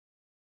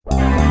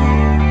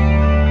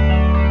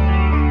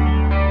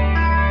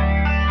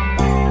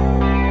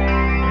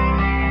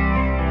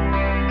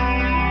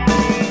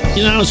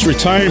announced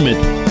retirement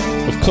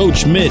of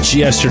Coach Mitch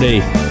yesterday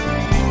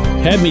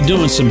had me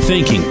doing some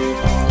thinking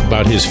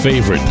about his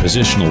favorite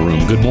positional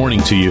room. Good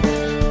morning to you.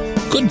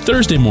 Good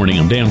Thursday morning.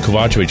 I'm Dan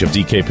Kovacevic of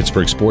DK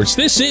Pittsburgh Sports.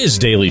 This is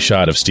Daily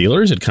Shot of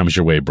Steelers. It comes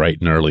your way bright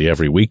and early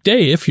every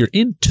weekday if you're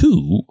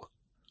into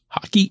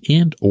hockey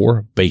and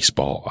or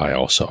baseball. I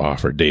also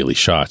offer daily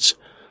shots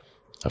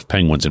of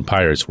Penguins and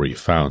Pirates where you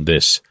found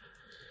this.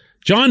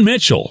 John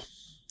Mitchell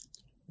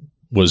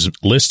was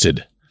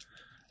listed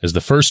as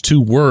the first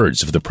two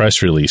words of the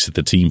press release that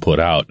the team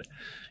put out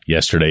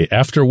yesterday,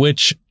 after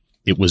which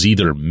it was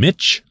either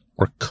Mitch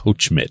or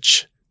Coach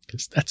Mitch,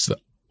 because that's the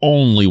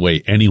only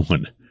way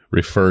anyone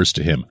refers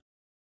to him.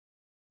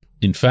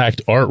 In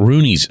fact, Art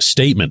Rooney's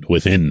statement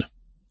within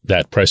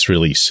that press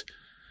release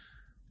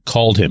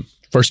called him,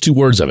 first two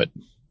words of it,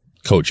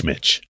 Coach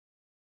Mitch.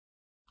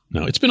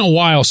 Now, it's been a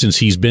while since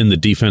he's been the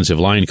defensive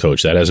line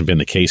coach. That hasn't been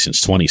the case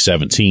since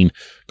 2017.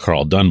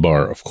 Carl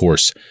Dunbar, of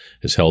course,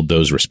 has held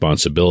those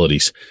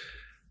responsibilities.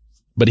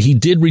 But he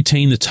did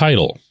retain the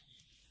title,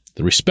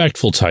 the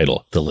respectful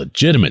title, the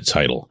legitimate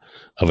title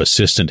of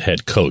assistant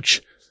head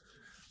coach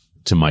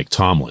to Mike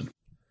Tomlin.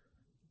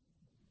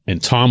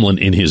 And Tomlin,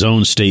 in his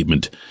own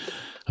statement,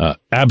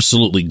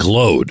 absolutely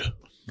glowed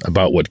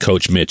about what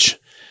Coach Mitch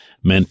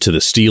meant to the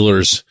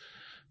Steelers,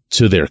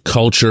 to their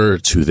culture,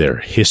 to their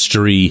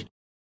history,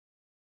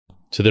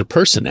 to their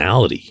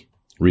personality,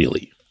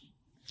 really.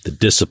 The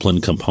discipline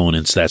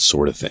components, that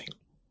sort of thing.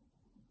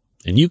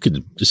 And you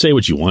can say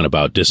what you want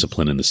about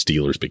discipline in the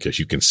Steelers because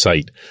you can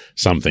cite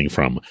something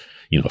from,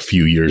 a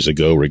few years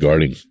ago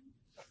regarding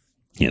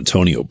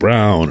Antonio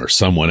Brown or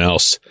someone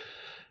else.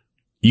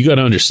 You got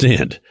to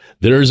understand,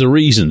 there is a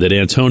reason that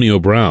Antonio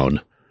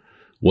Brown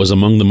was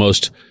among the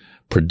most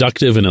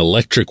productive and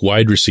electric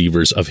wide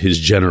receivers of his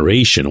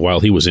generation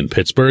while he was in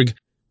Pittsburgh,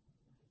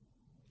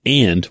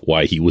 and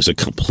why he was a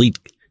complete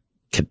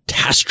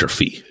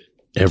catastrophe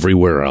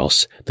everywhere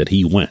else that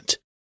he went.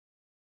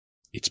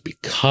 It's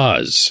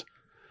because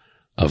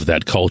of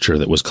that culture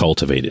that was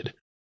cultivated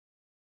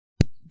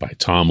by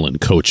Tomlin,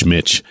 Coach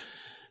Mitch,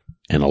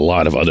 and a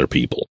lot of other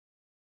people.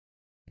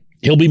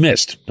 He'll be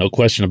missed. No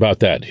question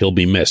about that. He'll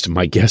be missed.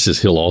 My guess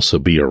is he'll also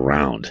be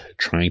around.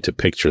 Trying to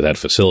picture that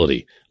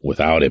facility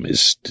without him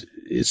is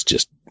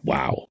just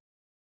wow.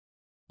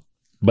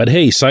 But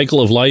hey,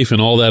 cycle of life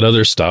and all that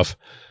other stuff.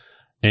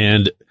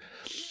 And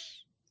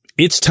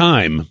it's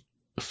time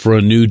for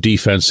a new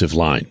defensive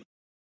line.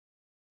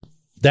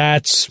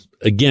 That's,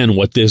 again,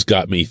 what this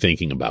got me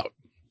thinking about.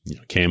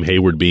 Cam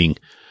Hayward being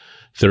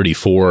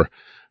 34,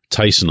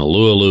 Tyson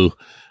Alualu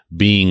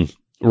being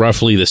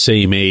roughly the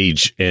same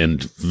age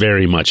and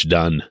very much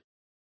done.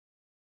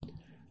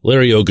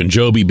 Larry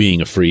Ogunjobi being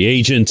a free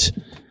agent.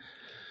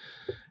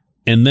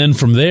 And then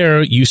from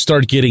there, you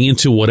start getting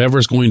into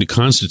whatever's going to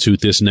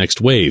constitute this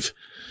next wave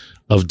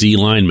of D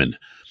linemen.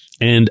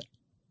 And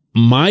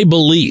my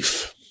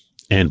belief,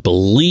 and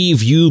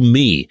believe you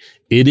me,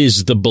 it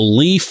is the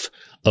belief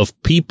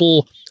of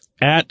people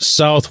at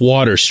South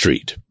Water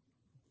Street,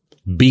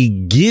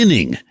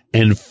 beginning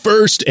and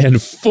first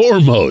and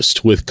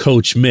foremost with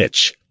Coach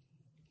Mitch,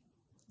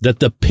 that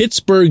the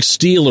Pittsburgh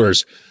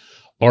Steelers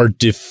are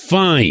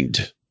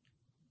defined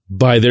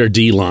by their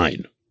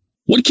D-line.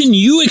 What can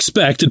you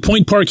expect at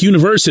Point Park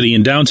University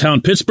in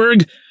downtown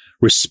Pittsburgh?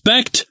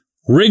 Respect,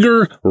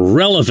 rigor,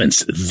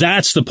 relevance.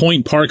 That's the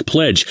Point Park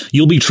Pledge.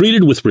 You'll be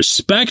treated with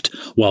respect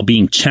while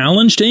being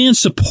challenged and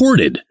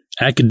supported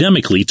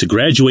academically to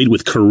graduate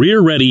with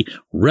career-ready,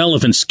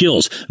 relevant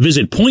skills.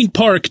 Visit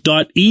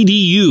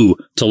pointpark.edu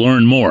to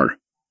learn more.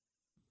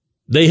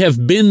 They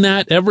have been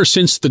that ever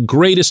since the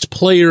greatest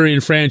player in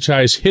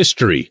franchise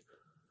history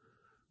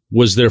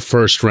was their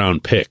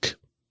first-round pick.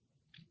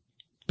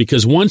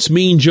 Because once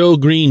Mean Joe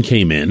Green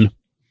came in,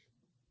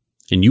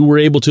 and you were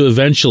able to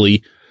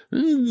eventually,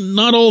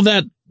 not all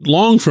that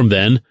long from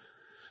then,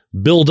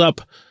 build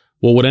up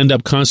what would end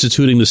up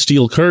constituting the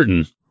Steel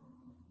Curtain,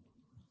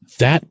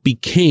 that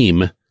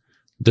became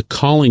the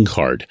calling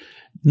card.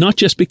 Not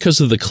just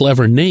because of the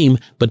clever name,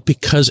 but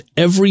because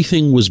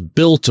everything was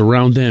built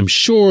around them.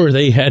 Sure,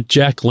 they had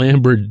Jack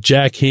Lambert,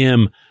 Jack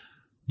Ham,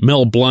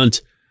 Mel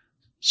Blount,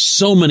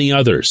 so many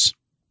others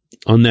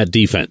on that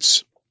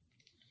defense.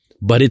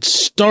 But it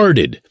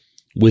started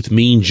with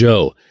Mean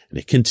Joe, and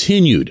it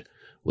continued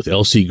with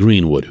L.C.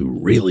 Greenwood,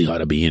 who really ought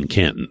to be in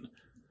Canton,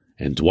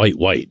 and Dwight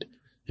White,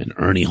 and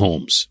Ernie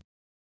Holmes.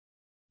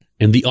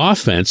 And the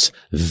offense,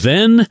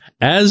 then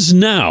as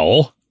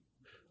now,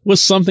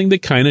 was something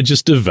that kind of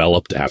just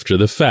developed after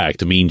the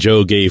fact. Mean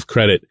Joe gave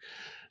credit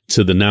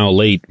to the now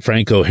late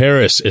Franco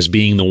Harris as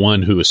being the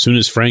one who, as soon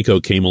as Franco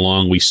came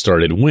along, we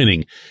started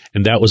winning.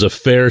 And that was a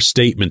fair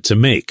statement to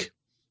make,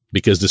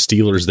 because the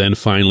Steelers then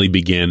finally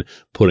began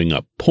putting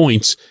up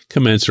points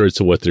commensurate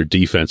to what their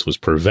defense was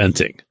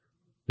preventing.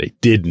 They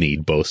did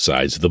need both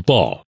sides of the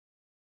ball.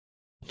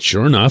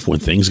 Sure enough, when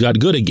things got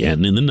good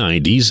again in the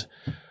 90s,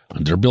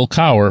 under Bill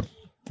Cowher,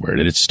 where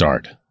did it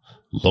start?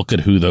 Look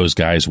at who those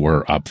guys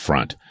were up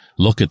front.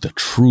 Look at the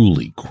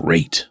truly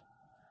great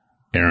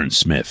Aaron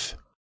Smith.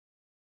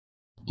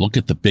 Look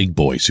at the big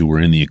boys who were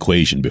in the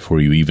equation before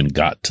you even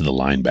got to the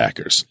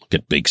linebackers. Look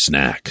at Big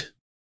Snack.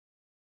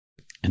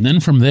 And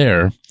then from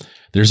there,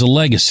 there's a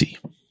legacy.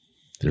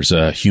 There's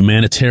a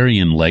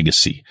humanitarian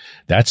legacy.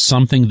 That's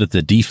something that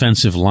the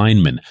defensive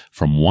linemen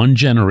from one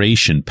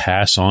generation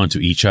pass on to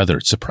each other.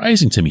 It's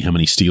surprising to me how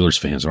many Steelers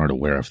fans aren't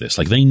aware of this.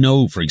 Like, they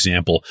know, for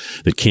example,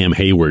 that Cam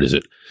Hayward is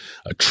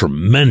a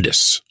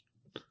tremendous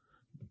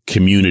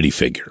community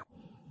figure.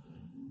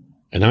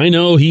 And I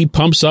know he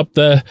pumps up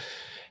the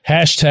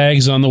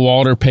hashtags on the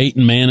Walter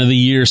Payton Man of the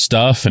Year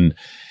stuff, and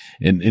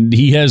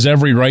he has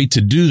every right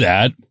to do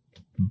that,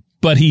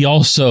 but he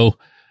also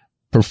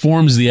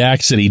performs the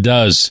acts that he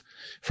does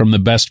from the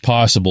best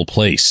possible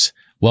place.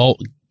 Well,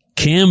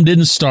 Cam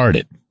didn't start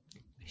it.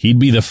 He'd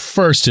be the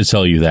first to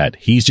tell you that.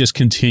 He's just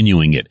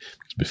continuing it.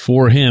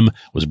 Before him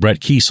was Brett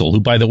Kiesel, who,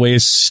 by the way,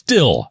 is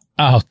still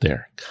out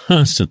there,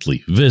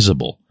 constantly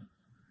visible,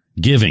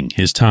 giving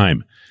his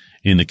time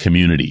in the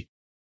community.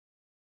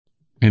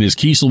 And as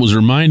Kiesel was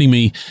reminding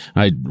me,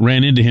 I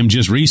ran into him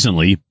just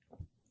recently,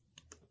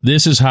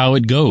 this is how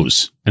it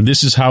goes. And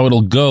this is how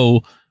it'll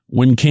go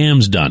when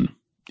Cam's done.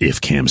 If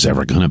Cam's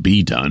ever going to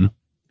be done.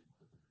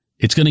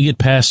 It's going to get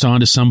passed on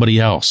to somebody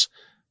else.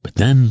 But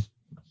then,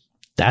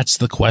 that's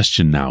the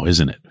question now,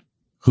 isn't it?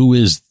 Who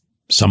is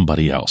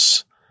somebody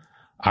else?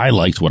 I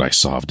liked what I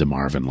saw of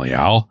DeMarvin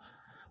Leal,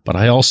 but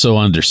I also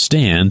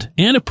understand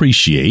and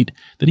appreciate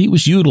that he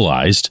was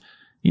utilized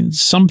in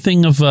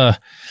something of a...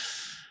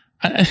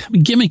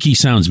 gimmicky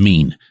sounds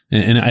mean,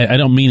 and I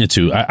don't mean it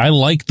to. I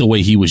like the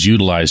way he was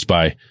utilized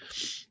by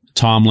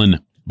Tomlin,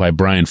 by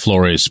Brian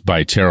Flores,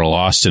 by Terrell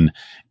Austin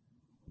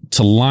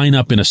to line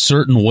up in a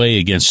certain way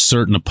against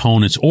certain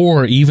opponents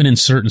or even in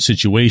certain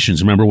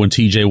situations. Remember when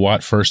TJ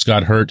Watt first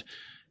got hurt?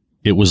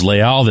 It was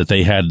Leal that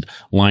they had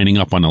lining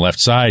up on the left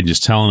side,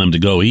 just telling him to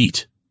go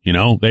eat. You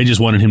know, they just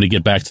wanted him to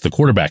get back to the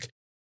quarterback.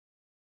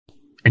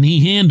 And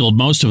he handled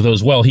most of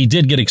those well. He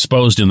did get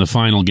exposed in the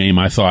final game,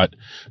 I thought,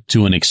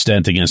 to an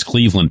extent against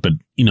Cleveland. But,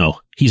 you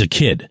know, he's a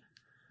kid.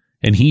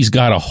 And he's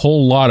got a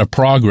whole lot of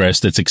progress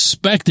that's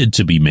expected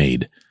to be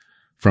made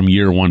from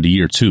year one to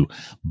year two.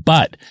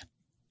 But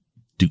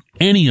do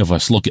any of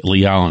us look at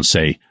Leal and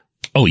say,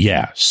 oh,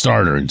 yeah,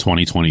 starter in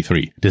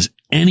 2023? Does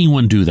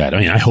anyone do that? I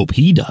mean, I hope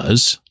he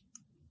does.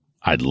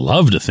 I'd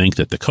love to think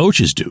that the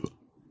coaches do.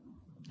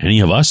 Any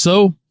of us,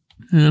 though?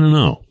 I don't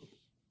know.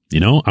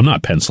 You know, I'm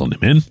not penciling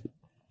him in.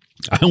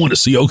 I want to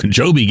see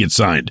Ogunjobi get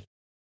signed.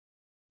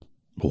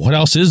 But what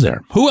else is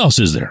there? Who else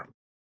is there?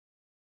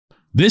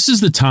 This is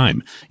the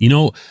time. You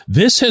know,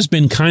 this has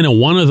been kind of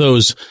one of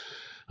those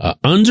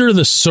under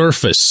the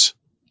surface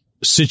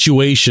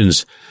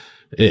situations.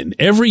 And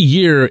every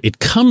year it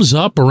comes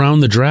up around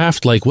the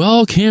draft like,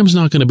 well, Cam's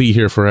not going to be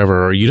here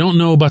forever, or you don't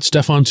know about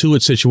Stephon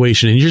Tuitt's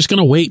situation, and you're just going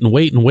to wait and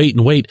wait and wait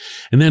and wait.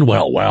 And then,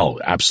 well,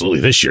 absolutely,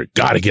 this year,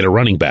 got to get a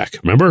running back.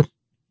 Remember?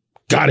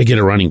 Got to get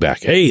a running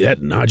back. Hey,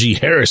 that Najee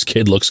Harris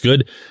kid looks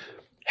good.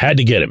 Had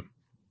to get him.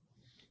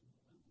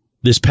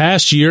 This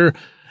past year,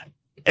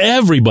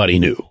 everybody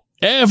knew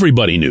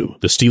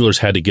the Steelers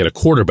had to get a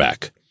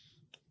quarterback.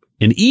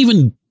 And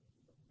even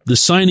the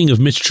signing of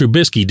Mitch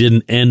Trubisky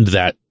didn't end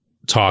that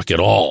talk at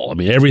all. I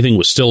mean, everything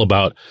was still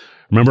about,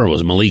 remember, it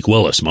was Malik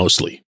Willis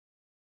mostly.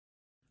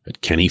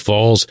 At Kenny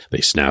Falls, they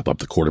snap up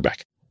the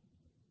quarterback.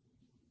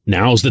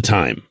 Now's the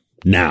time.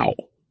 Now.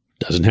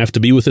 Doesn't have to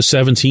be with the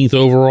 17th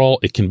overall.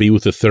 It can be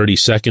with the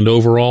 32nd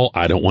overall.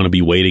 I don't want to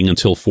be waiting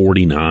until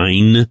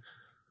 49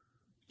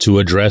 to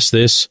address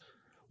this.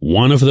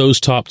 One of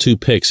those top two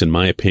picks, in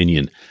my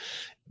opinion,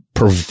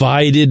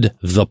 provided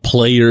the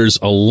players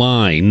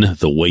align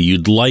the way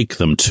you'd like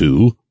them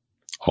to,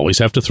 always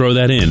have to throw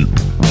that in,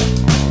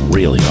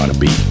 really ought to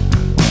be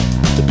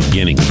the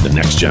beginning of the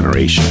next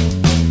generation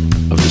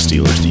of the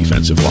Steelers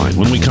defensive line.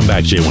 When we come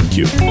back,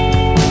 J1Q.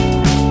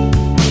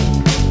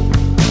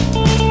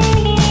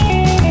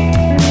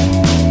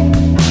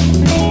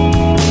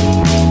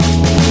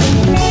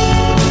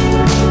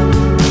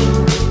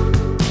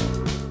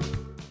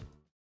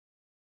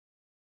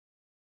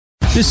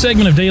 This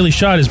segment of Daily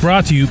Shot is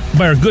brought to you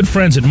by our good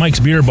friends at Mike's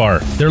Beer Bar.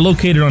 They're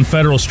located on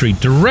Federal Street,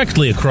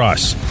 directly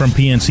across from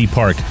PNC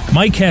Park.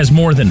 Mike has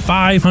more than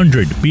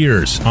 500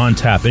 beers on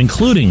tap,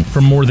 including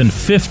from more than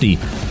 50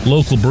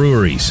 local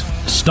breweries.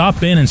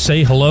 Stop in and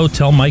say hello.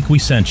 Tell Mike we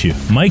sent you.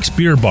 Mike's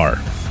Beer Bar.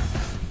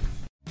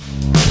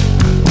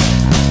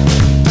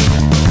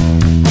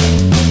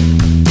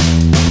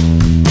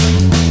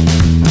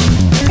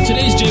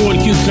 Today's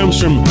J1Q comes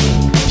from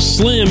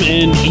Slim,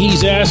 and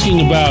he's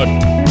asking about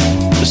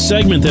the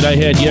segment that I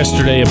had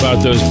yesterday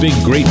about those big,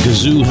 great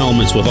Gazoo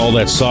helmets with all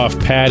that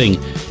soft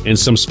padding and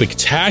some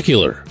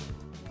spectacular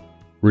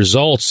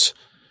results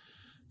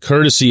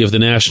courtesy of the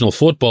National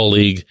Football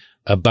League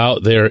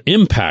about their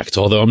impact,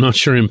 although I'm not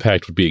sure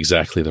impact would be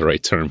exactly the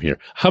right term here.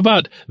 How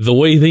about the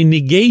way they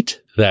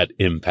negate that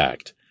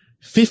impact?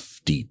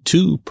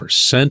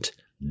 52%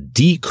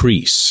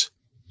 decrease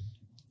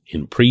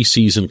in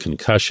preseason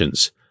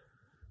concussions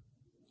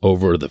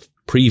over the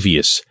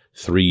previous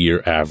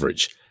 3-year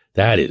average.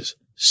 That is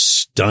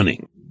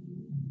stunning.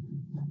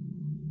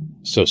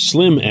 So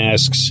Slim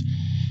asks,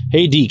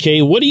 hey,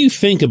 DK, what do you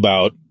think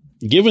about,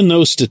 given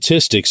those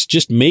statistics,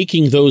 just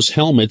making those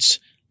helmets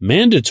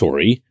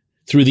mandatory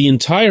through the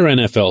entire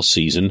NFL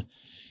season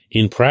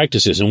in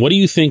practices? And what do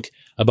you think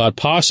about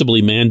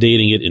possibly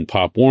mandating it in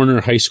Pop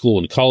Warner, high school,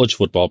 and college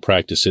football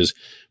practices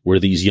where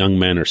these young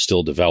men are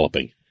still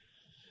developing?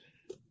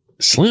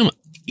 Slim,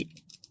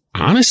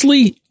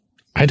 honestly,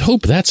 I'd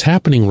hope that's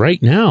happening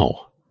right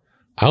now.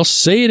 I'll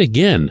say it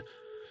again,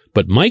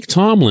 but Mike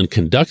Tomlin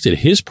conducted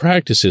his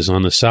practices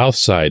on the South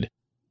Side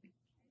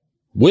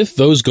with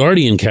those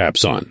Guardian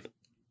caps on.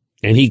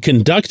 And he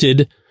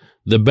conducted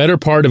the better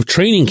part of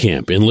training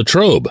camp in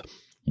Latrobe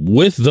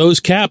with those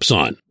caps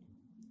on.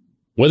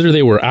 Whether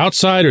they were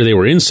outside or they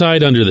were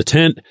inside under the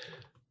tent,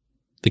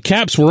 the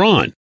caps were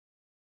on.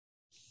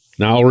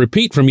 Now, I'll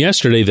repeat from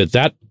yesterday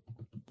that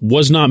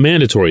was not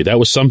mandatory. That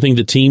was something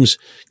that teams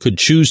could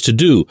choose to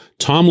do.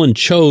 Tomlin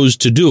chose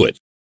to do it.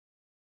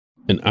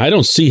 And I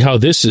don't see how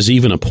this is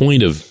even a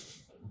point of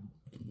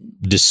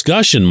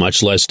discussion,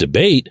 much less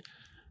debate.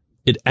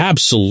 It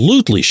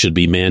absolutely should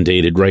be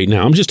mandated right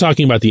now. I'm just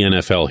talking about the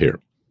NFL here.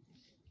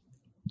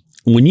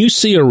 When you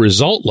see a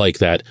result like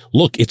that,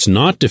 look, it's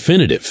not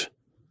definitive.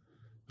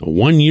 A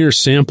 1-year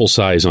sample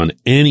size on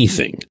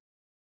anything,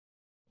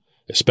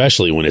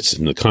 especially when it's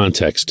in the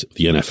context of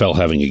the NFL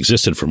having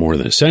existed for more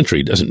than a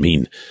century, doesn't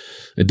mean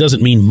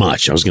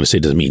much. I was going to say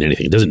it doesn't mean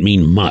anything. It doesn't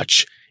mean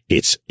much.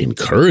 It's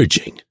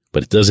encouraging,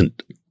 but it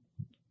doesn't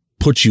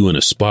put you in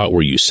a spot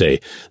where you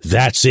say,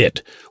 that's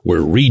it.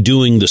 We're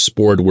redoing the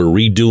sport. We're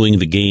redoing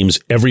the games.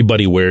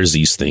 Everybody wears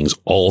these things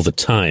all the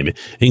time,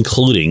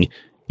 including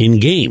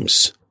in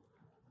games.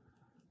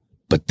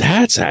 But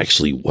that's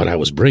actually what I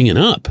was bringing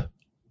up.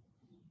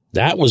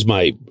 That was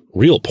my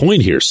real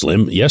point here,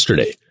 Slim,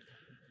 yesterday.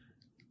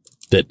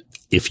 That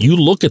if you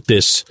look at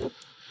this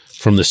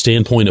from the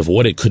standpoint of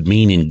what it could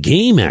mean in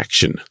game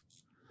action,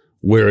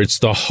 where it's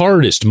the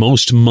hardest,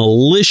 most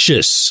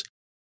malicious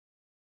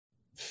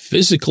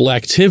physical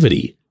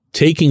activity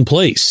taking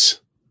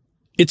place,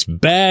 it's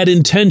bad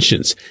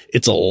intentions.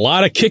 It's a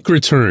lot of kick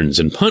returns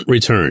and punt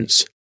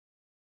returns.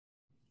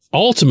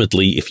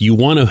 Ultimately, if you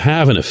want to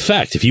have an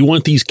effect, if you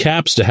want these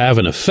caps to have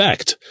an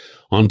effect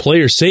on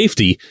player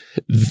safety,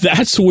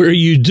 that's where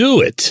you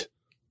do it.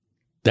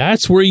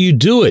 That's where you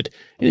do it.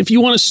 And if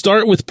you want to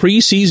start with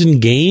preseason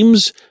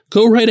games,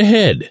 go right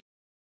ahead.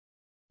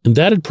 And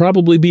that'd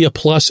probably be a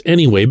plus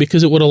anyway,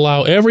 because it would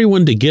allow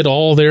everyone to get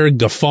all their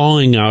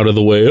guffawing out of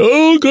the way.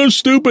 Oh, look how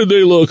stupid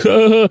they look.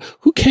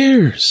 Who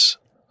cares?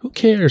 Who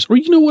cares? Or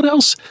you know what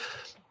else?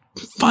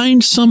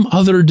 Find some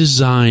other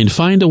design.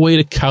 Find a way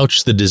to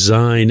couch the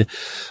design.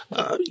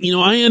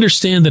 I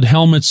understand that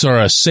helmets are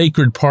a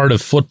sacred part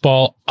of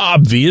football,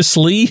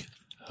 obviously.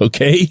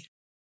 Okay.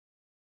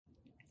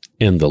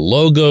 And the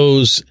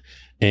logos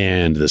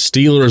and the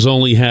Steelers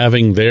only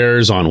having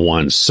theirs on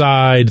one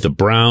side, the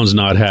Browns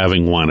not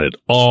having one at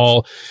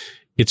all.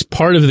 It's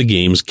part of the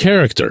game's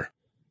character.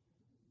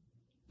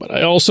 But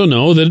I also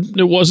know that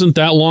it wasn't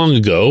that long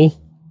ago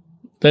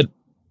that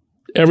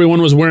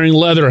everyone was wearing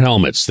leather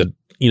helmets that,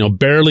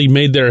 barely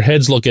made their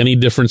heads look any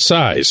different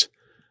size.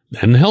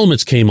 Then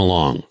helmets came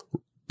along,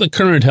 the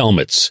current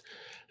helmets.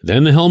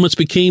 Then the helmets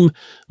became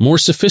more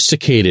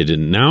sophisticated,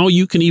 and now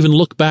you can even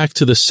look back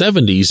to the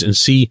 70s and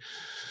see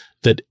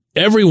that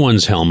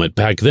everyone's helmet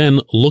back then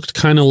looked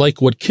kind of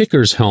like what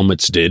kickers'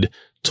 helmets did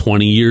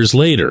 20 years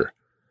later.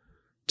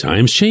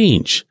 Times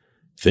change.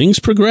 Things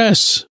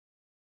progress.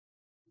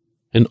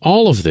 And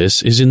all of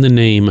this is in the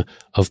name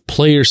of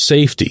player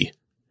safety.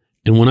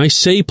 And when I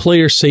say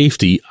player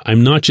safety,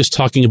 I'm not just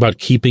talking about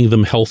keeping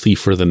them healthy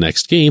for the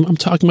next game. I'm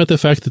talking about the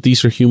fact that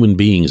these are human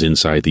beings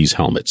inside these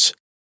helmets.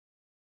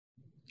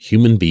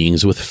 Human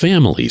beings with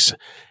families.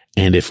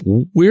 And if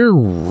we're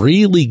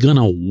really going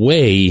to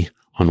weigh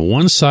on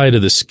one side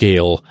of the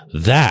scale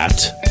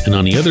that, and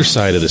on the other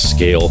side of the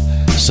scale,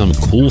 some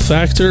cool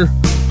factor,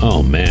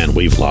 oh man,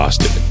 we've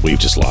lost it. We've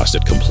just lost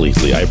it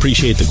completely. I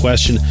appreciate the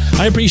question.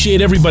 I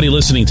appreciate everybody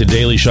listening to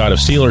Daily Shot of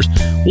Steelers.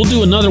 We'll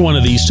do another one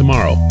of these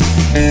tomorrow.